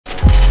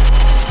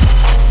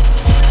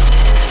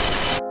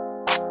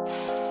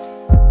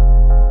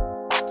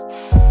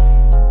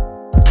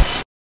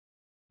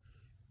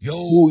Yo,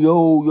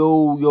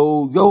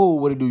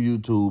 what it do,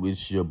 YouTube?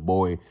 It's your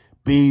boy,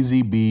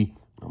 BZB.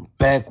 I'm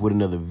back with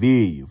another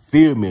video. You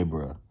feel me,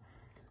 bro?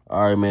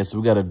 All right, man, so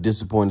we got a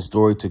disappointing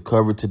story to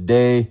cover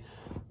today.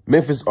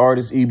 Memphis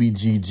artist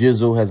EBG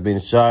Jizzle has been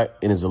shot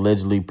and is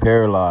allegedly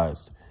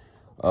paralyzed.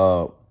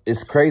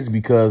 It's crazy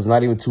because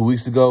not even 2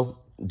 weeks ago,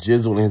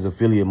 Jizzle and his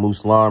affiliate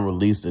Muslim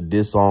released a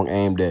diss song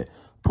aimed at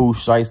Pooh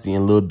Shiesty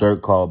and Lil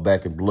Durk called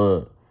Back in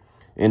Blood.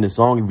 In the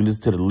song, if you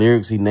listen to the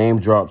lyrics, he name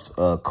drops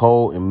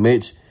Cole and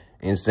Mitch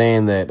and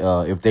saying that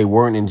if they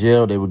weren't in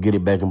jail, they would get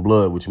it back in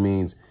blood, which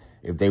means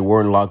if they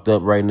weren't locked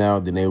up right now,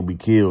 then they would be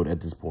killed at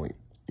this point.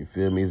 You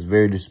feel me? It's a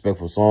very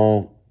disrespectful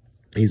song.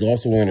 He's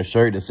also wearing a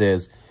shirt that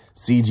says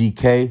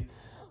CGK.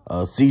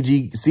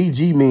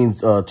 CG means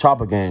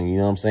Chopper Gang. You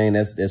know what I'm saying?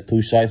 That's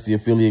Pooh Shiesty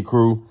affiliate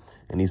crew.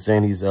 And he's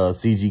saying he's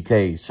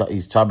CGK.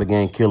 He's Chopper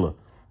Gang Killer.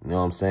 You know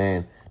what I'm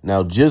saying?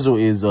 Now, Jizzle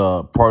is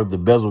part of the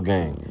Bezel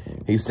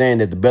Gang. He's saying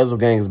that the Bezel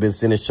Gang has been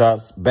sending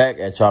shots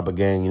back at Chopper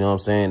Gang. You know what I'm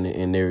saying?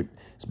 And there's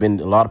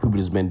been a lot of people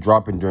that's been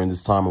dropping during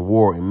this time of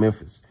war in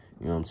Memphis.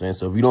 You know what I'm saying?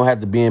 So if you don't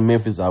have to be in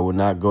Memphis, I would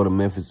not go to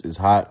Memphis. It's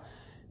hot.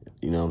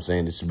 You know what I'm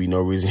saying? There should be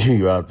no reason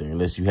you're out there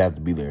unless you have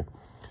to be there.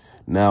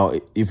 Now,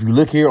 if you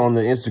look here on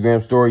the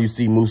Instagram story, you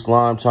see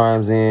Muslim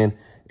chimes in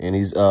and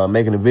he's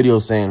making a video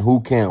saying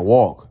who can't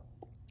walk.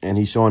 And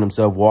he's showing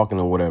himself walking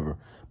or whatever.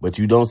 But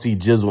you don't see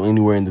Jizzle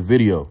anywhere in the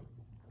video.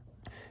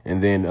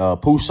 And then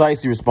Pooh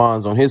Shiesty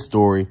responds on his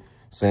story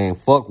saying,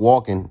 fuck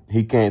walking.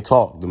 He can't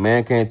talk. The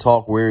man can't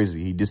talk. Where is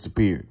he? He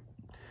disappeared.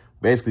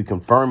 Basically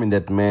confirming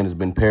that the man has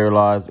been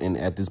paralyzed and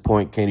at this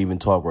point can't even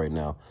talk right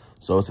now.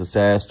 So it's a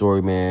sad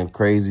story, man.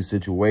 Crazy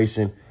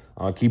situation.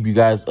 I'll keep you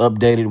guys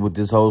updated with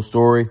this whole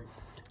story.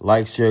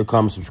 Like, share,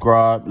 comment,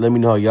 subscribe. Let me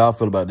know how y'all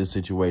feel about this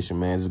situation,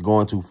 man. Is it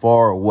going too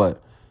far or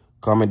what?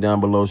 Comment down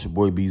below. It's your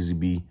boy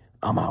BZB.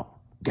 I'm out.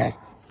 Gang.